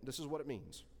end, this is what it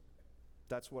means.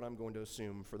 That's what I'm going to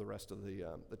assume for the rest of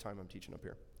the time I'm teaching up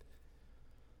here.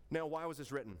 Now, why was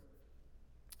this written?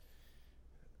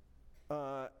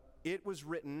 It was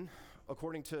written,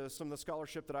 according to some of the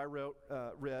scholarship that I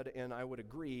read, and I would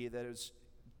agree that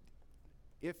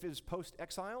if it's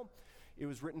post-exile, it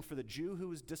was written for the Jew who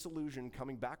was disillusioned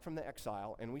coming back from the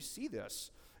exile, and we see this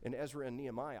in Ezra and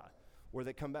Nehemiah, where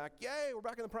they come back, yay, we're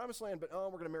back in the promised land, but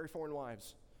we're going to marry foreign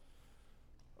wives.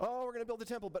 Oh, we're going to build the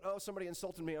temple, but somebody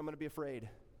insulted me, I'm going to be afraid,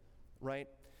 right?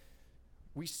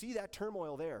 We see that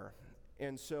turmoil there.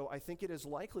 And so I think it is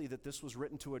likely that this was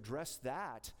written to address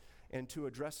that and to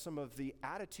address some of the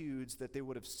attitudes that they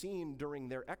would have seen during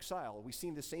their exile. We've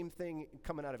seen the same thing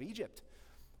coming out of Egypt,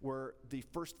 where the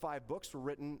first 5 books were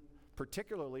written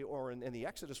particularly, or in the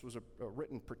Exodus was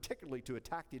written particularly to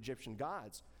attack the Egyptian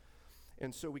gods.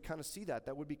 And so we kind of see that.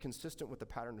 That would be consistent with the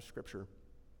pattern of Scripture.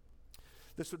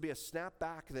 This would be a snap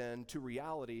back then to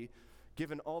reality,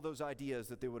 given all those ideas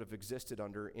that they would have existed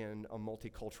under in a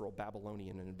multicultural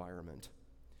Babylonian environment.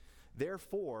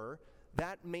 Therefore,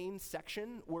 that main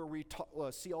section where we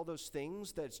see all those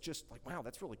things that's just like, wow,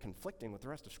 that's really conflicting with the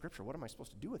rest of Scripture. What am I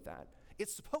supposed to do with that?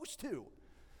 It's supposed to,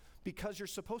 because you're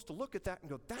supposed to look at that and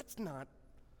go, that's not,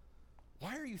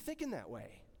 why are you thinking that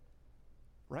way?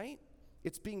 Right?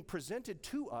 It's being presented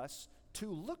to us to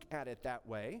look at it that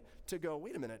way, to go,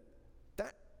 wait a minute,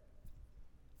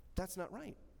 that's not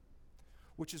right.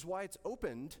 Which is why it's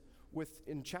opened with,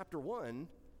 in chapter 1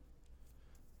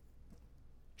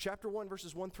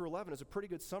 verses 1 through 11 is a pretty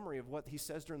good summary of what he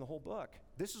says during the whole book.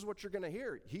 This is what you're going to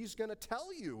hear. He's going to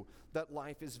tell you that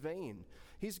life is vain.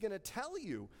 He's going to tell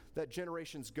you that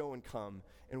generations go and come,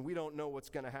 and we don't know what's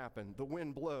going to happen. The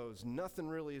wind blows. Nothing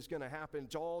really is going to happen.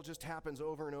 It all just happens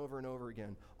over and over and over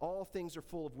again. All things are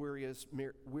full of weariness.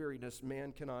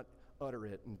 Man cannot utter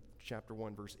it, in chapter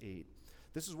 1, verse 8.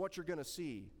 This is what you're going to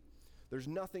see. There's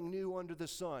nothing new under the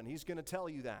sun. He's going to tell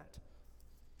you that.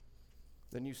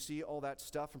 Then you see all that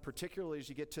stuff, and particularly as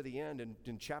you get to the end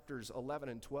in chapters 11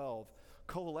 and 12,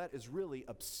 Kohelet is really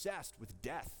obsessed with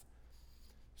death.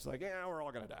 He's like, yeah, we're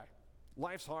all going to die.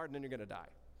 Life's hard, and then you're going to die.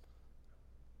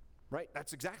 Right?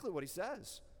 That's exactly what he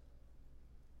says.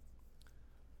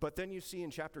 But then you see in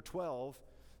chapter 12,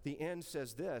 the end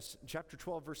says this. Chapter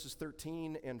 12, verses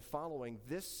 13 and following,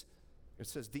 this, it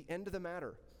says, the end of the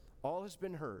matter, all has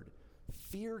been heard.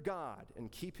 Fear God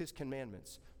and keep his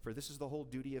commandments, for this is the whole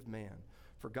duty of man.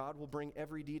 For God will bring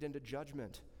every deed into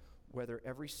judgment, whether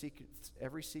every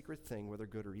secret thing, whether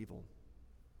good or evil.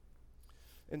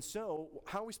 And so,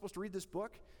 how are we supposed to read this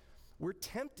book? We're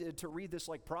tempted to read this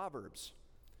like Proverbs.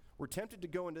 We're tempted to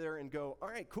go into there and go, all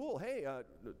right, cool, hey,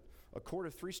 a cord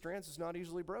of 3 strands is not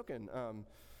easily broken.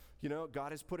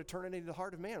 God has put eternity in the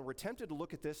heart of man. We're tempted to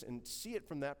look at this and see it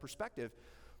from that perspective.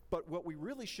 But what we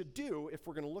really should do, if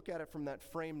we're going to look at it from that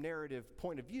frame narrative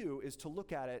point of view, is to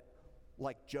look at it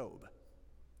like Job.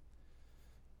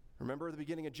 Remember the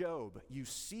beginning of Job. You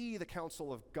see the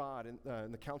counsel of God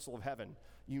and the counsel of heaven.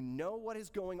 You know what is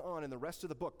going on in the rest of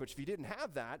the book. But if you didn't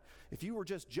have that, if you were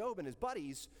just Job and his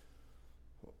buddies,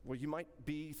 well, you might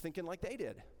be thinking like they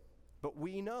did. But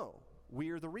we know. We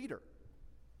are the reader.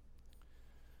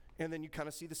 And then you kind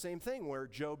of see the same thing where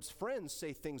Job's friends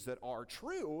say things that are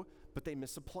true, but they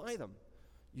misapply them.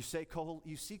 You see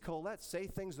Kohelet say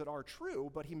things that are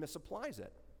true, but he misapplies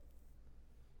it.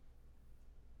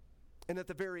 And at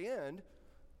the very end,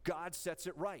 God sets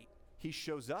it right. He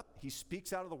shows up. He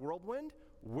speaks out of the whirlwind.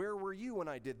 Where were you when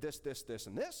I did this, this, this,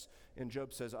 and this? And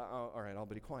Job says, all right, I'll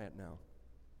be quiet now.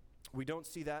 We don't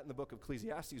see that in the book of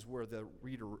Ecclesiastes where the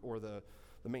reader or the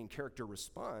main character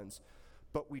responds.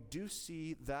 But we do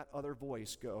see that other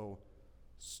voice go,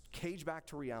 cage back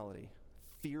to reality.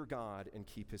 Fear God and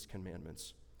keep his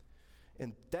commandments.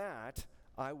 And that,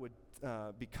 I would,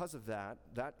 because of that,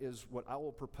 that is what I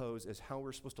will propose as how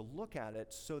we're supposed to look at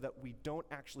it so that we don't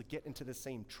actually get into the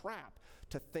same trap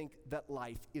to think that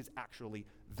life is actually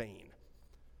vain.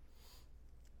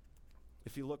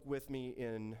 If you look with me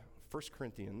in 1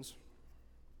 Corinthians,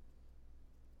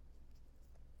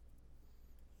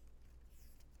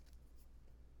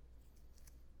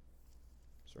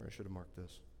 sorry, I should have marked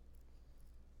this.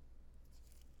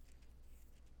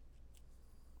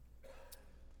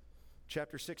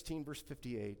 Chapter 16, verse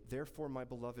 58, therefore, my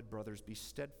beloved brothers, be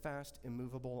steadfast,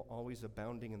 immovable, always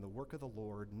abounding in the work of the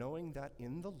Lord, knowing that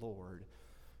in the Lord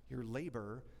your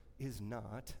labor is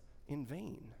not in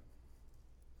vain.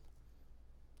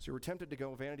 So we're tempted to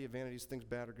go, vanity of vanities, things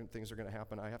bad or good things are going to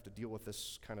happen. I have to deal with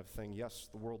this kind of thing. Yes,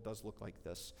 the world does look like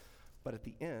this. But at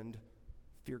the end,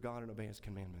 fear God and obey his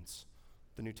commandments.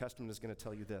 The New Testament is going to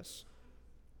tell you this,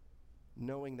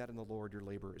 knowing that in the Lord your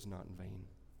labor is not in vain.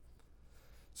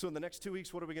 So in the next 2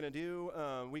 weeks, what are we going to do?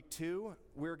 Week 2,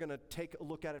 we're going to take a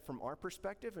look at it from our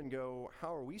perspective and go,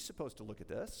 how are we supposed to look at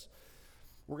this?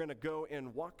 We're going to go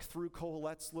and walk through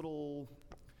Kohelet's little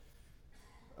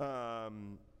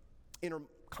inner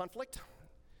conflict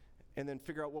and then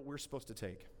figure out what we're supposed to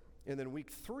take. And then week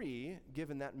 3,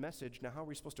 given that message, now how are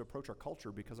we supposed to approach our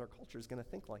culture? Because our culture is going to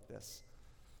think like this.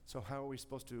 So how are we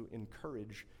supposed to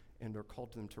encourage and are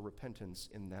called to them to repentance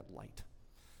in that light?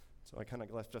 So I kind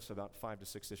of left us about 5 to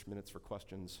 6-ish minutes for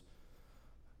questions.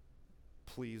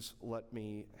 Please let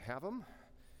me have them.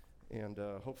 And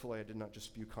hopefully I did not just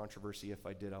spew controversy. If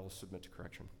I did, I will submit to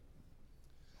correction.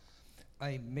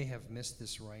 I may have missed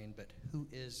this, Ryan, but who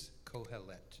is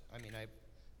Kohelet? I mean, I've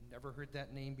never heard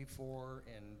that name before,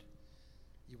 and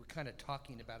you were kind of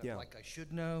talking about it like I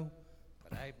should know,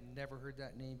 but I've never heard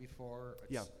that name before.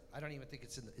 I don't even think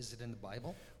is it in the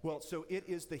Bible? Well, so it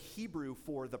is the Hebrew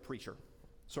for the preacher.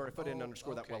 Sorry if I didn't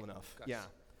underscore that well enough. Gotcha. Yeah.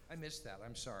 I missed that.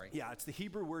 I'm sorry. Yeah, it's the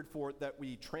Hebrew word for it that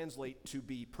we translate to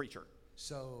be preacher.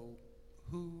 So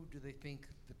who do they think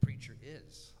the preacher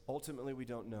is? Ultimately, we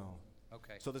don't know.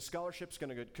 Okay. So the scholarship's going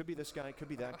to go, could be this guy, could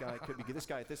be that guy, could be this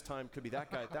guy at this time, could be that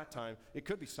guy at that time. It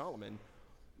could be Solomon.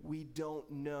 We don't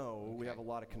know. Okay. We have a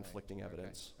lot of conflicting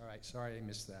evidence. All right. Sorry I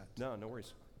missed that. No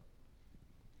worries.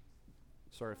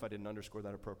 Sorry if I didn't underscore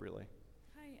that appropriately.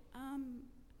 Hi.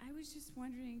 I was just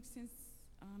wondering, since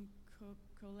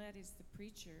Colette is the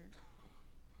preacher,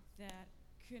 that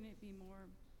couldn't it be more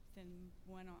than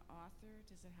one author?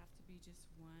 Does it have to be just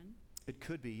one? It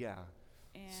could be, yeah.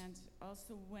 And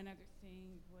also one other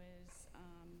thing was,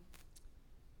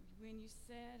 when you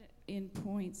said in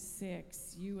point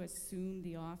 6, you assume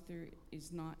the author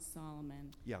is not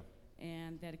Solomon. Yeah.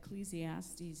 And that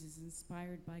Ecclesiastes is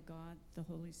inspired by God, the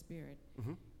Holy Spirit.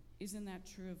 Mm-hmm. Isn't that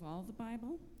true of all the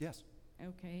Bible? Yes.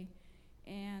 Okay.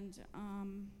 And,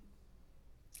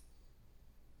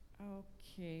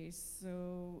 okay,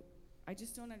 so I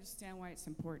just don't understand why it's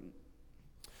important.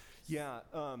 Yeah,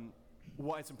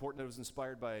 why it's important that it was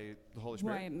inspired by the Holy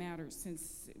Spirit? Why it matters,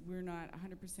 since we're not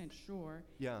 100% sure.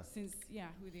 Yeah. Since,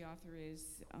 who the author is,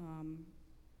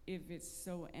 if it's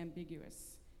so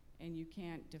ambiguous and you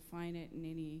can't define it in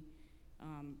any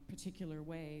particular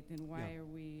way, then why are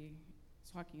we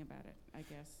talking about it, I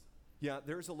guess? Yeah,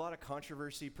 there's a lot of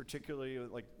controversy, particularly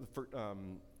like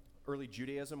early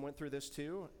Judaism went through this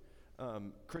too.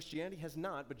 Christianity has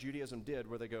not, but Judaism did,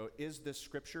 where they go, is this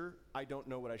scripture? I don't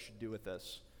know what I should do with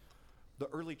this. The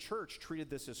early church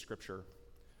treated this as scripture.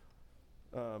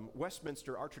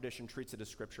 Westminster, our tradition, treats it as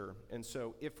scripture. And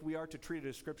so if we are to treat it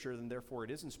as scripture, then therefore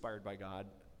it is inspired by God,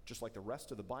 just like the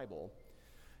rest of the Bible.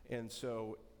 And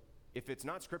so if it's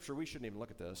not scripture, we shouldn't even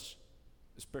look at this,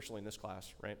 especially in this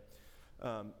class, right?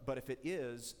 But if it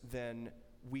is, then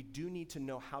we do need to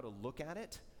know how to look at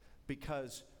it,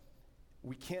 because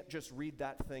we can't just read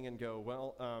that thing and go,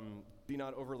 well, be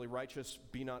not overly righteous,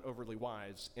 be not overly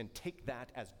wise, and take that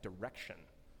as direction,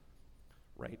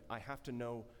 right? I have to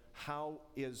know, how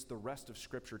is the rest of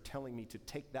Scripture telling me to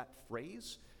take that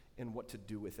phrase and what to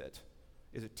do with it?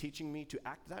 Is it teaching me to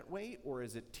act that way, or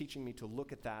is it teaching me to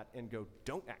look at that and go,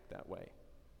 don't act that way?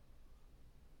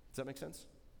 Does that make sense?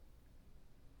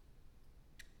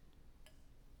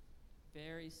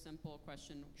 Very simple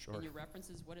question. Sure. In your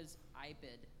references, what is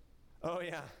ibid? Oh,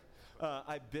 yeah.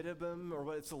 Ibidibum, or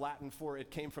what it's the Latin for,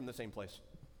 it came from the same place.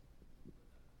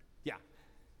 Yeah.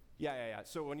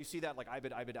 So when you see that, like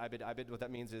ibid, what that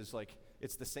means is like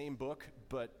it's the same book,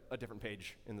 but a different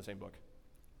page in the same book.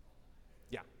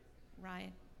 Yeah.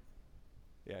 Ryan.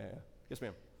 Yeah. Yes,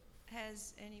 ma'am.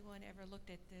 Has anyone ever looked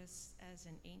at this as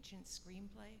an ancient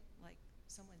screenplay, like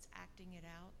someone's acting it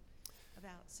out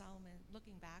about Solomon,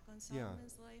 looking back on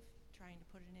Solomon's life, trying to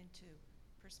put it into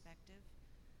perspective?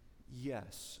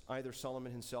 Yes, either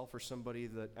Solomon himself or somebody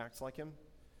that acts like him.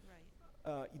 Right.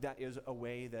 That is a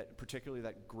way that, particularly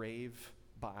that grave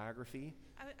biography,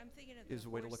 I'm thinking of is a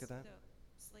way to look at that. The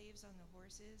slaves on the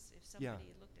horses. If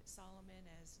somebody looked at Solomon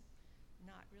as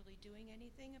not really doing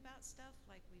anything about stuff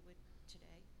like we would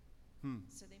today,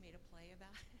 so they made a play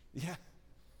about it. Yeah,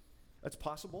 that's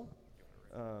possible.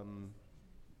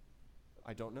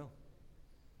 I don't know.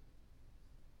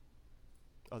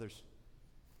 Others?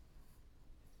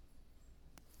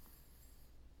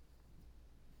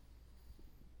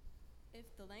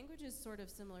 If the language is sort of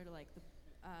similar to like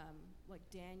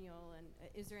Daniel, and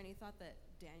is there any thought that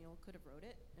Daniel could have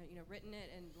written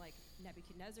it, and like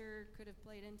Nebuchadnezzar could have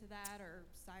played into that, or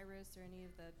Cyrus, or any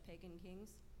of the pagan kings?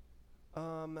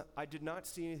 I did not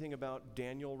see anything about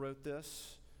Daniel wrote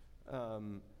this.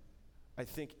 I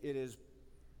think there's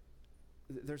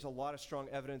a lot of strong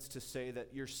evidence to say that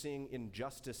you're seeing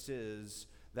injustices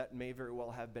that may very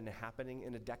well have been happening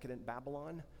in a decadent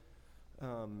Babylon.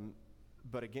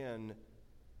 But again,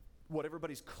 what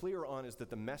everybody's clear on is that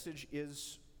the message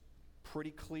is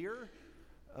pretty clear,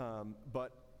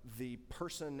 but the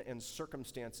person and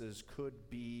circumstances could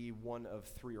be one of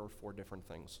 3 or 4 different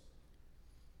things.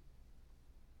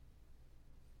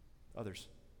 Others?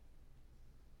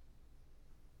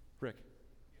 Rick?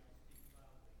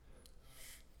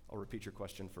 I'll repeat your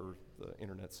question for the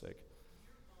internet's sake. In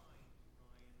your mind,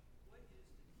 Ryan, what is the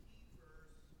key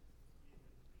verse in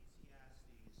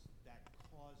Ecclesiastes that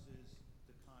causes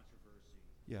the controversy?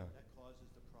 Yeah. That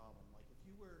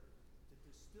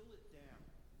distill it down,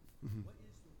 Mm-hmm. what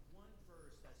is the one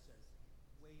verse that says,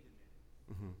 wait a minute,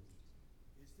 Mm-hmm.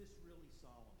 is this really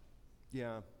Solomon?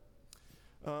 Yeah.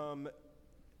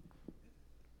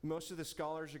 Most of the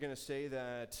scholars are going to say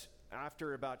that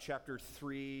after about chapter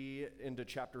 3 into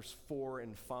chapters 4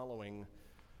 and following,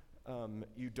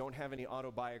 you don't have any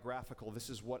autobiographical, this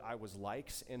is what I was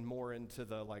like, and more into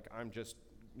the, like, I'm just,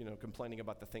 complaining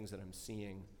about the things that I'm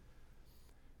seeing.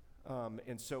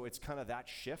 And so it's kind of that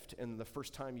shift, and the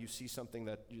first time you see something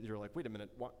that you're like, wait a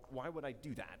minute, why would I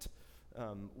do that?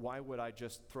 Why would I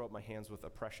just throw up my hands with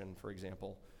oppression, for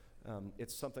example?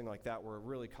 It's something like that where it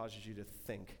really causes you to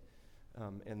think.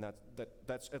 And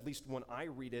that's at least when I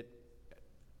read it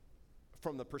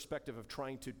from the perspective of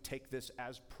trying to take this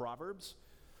as Proverbs,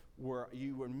 where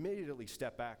you immediately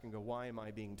step back and go, why am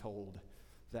I being told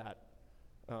that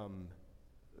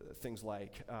things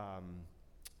like,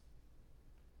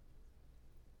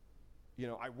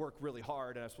 I work really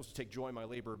hard and I'm supposed to take joy in my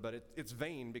labor, but it's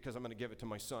vain because I'm going to give it to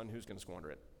my son who's going to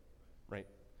squander it, right?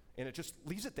 And it just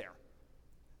leaves it there.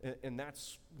 And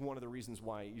that's one of the reasons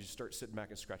why you just start sitting back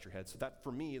and scratch your head. So that,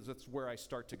 for me, that's where I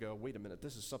start to go, wait a minute,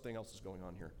 this is something else is going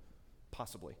on here.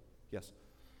 Possibly. Yes?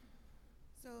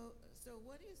 So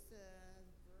what is the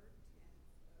verb tense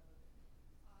of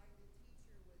I, the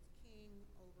teacher, was king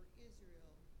over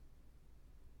Israel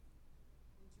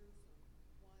in Jerusalem?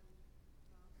 Tom?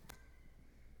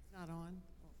 It's not on?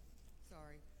 Oh,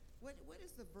 sorry. What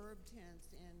is the verb tense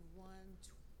in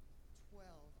 1:12?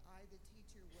 I, the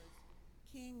teacher, was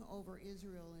king over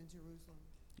Israel in Jerusalem.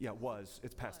 Yeah, was.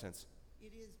 It's past tense.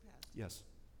 It is past tense. Yes.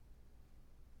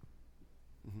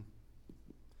 Mm-hmm.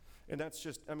 And that's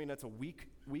just, that's a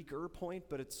weaker point,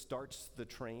 but it starts the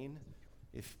train.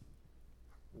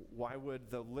 Why would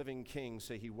the living king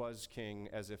say he was king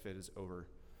as if it is over?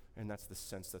 And that's the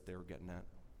sense that they were getting at.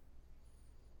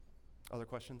 Other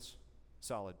questions?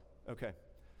 Solid. Okay.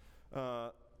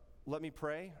 Let me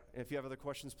pray. If you have other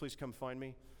questions, please come find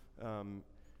me.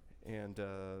 And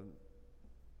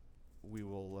we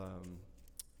will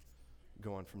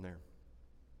go on from there.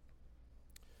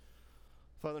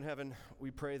 Father in heaven, we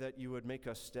pray that you would make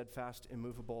us steadfast,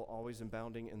 immovable, always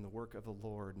abounding in the work of the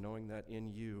Lord, knowing that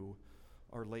in you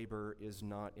our labor is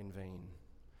not in vain.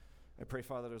 I pray,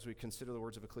 Father, that as we consider the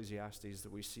words of Ecclesiastes,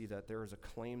 that we see that there is a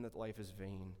claim that life is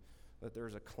vain, that there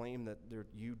is a claim that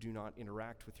you do not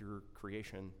interact with your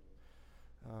creation,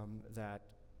 that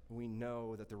we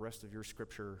know that the rest of your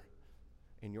scripture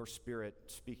and your spirit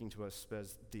speaking to us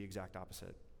says the exact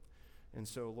opposite. And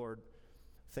so, Lord,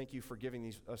 thank you for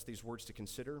giving us these words to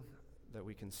consider, that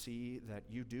we can see that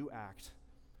you do act,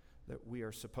 that we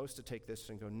are supposed to take this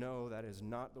and go, no, that is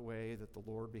not the way that the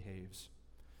Lord behaves.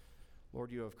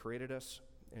 Lord, you have created us,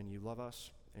 and you love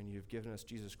us, and you've given us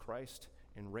Jesus Christ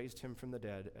and raised him from the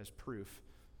dead as proof.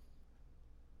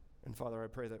 And Father, I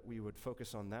pray that we would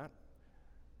focus on that,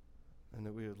 and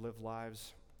that we would live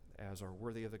lives as are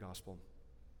worthy of the gospel.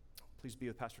 Please be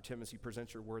with Pastor Tim as he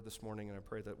presents your word this morning, and I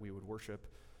pray that we would worship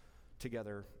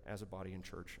together as a body in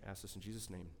church. I ask this in Jesus'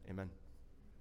 name. Amen.